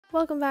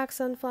Welcome back,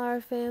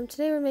 Sunflower fam.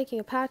 Today we're making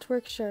a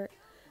patchwork shirt.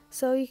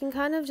 So you can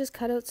kind of just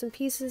cut out some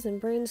pieces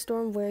and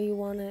brainstorm where you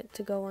want it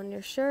to go on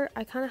your shirt.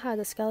 I kind of had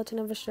the skeleton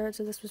of a shirt,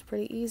 so this was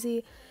pretty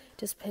easy.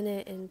 Just pin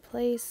it in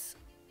place,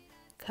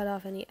 cut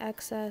off any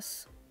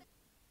excess.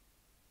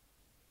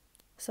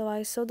 So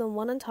I sewed them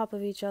one on top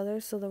of each other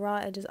so the raw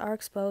edges are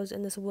exposed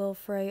and this will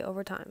fray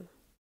over time.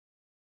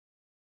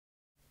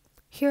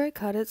 Here I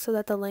cut it so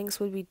that the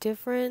lengths would be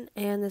different,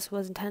 and this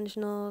was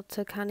intentional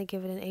to kind of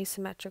give it an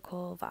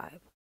asymmetrical vibe.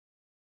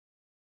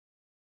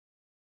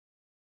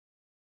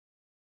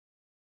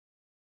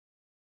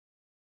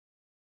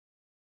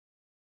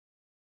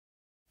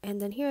 And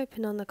then here I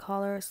pinned on the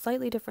collar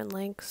slightly different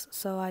lengths,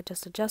 so I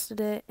just adjusted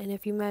it, and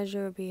if you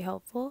measure it would be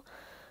helpful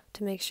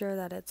to make sure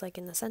that it's like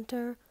in the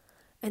center.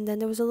 And then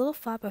there was a little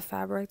flap of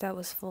fabric that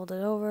was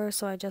folded over,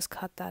 so I just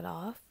cut that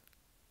off.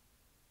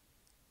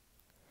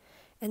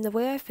 And the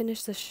way I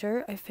finished the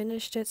shirt, I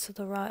finished it so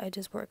the raw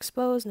edges were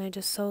exposed and I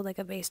just sewed like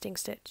a basting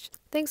stitch.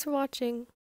 Thanks for watching!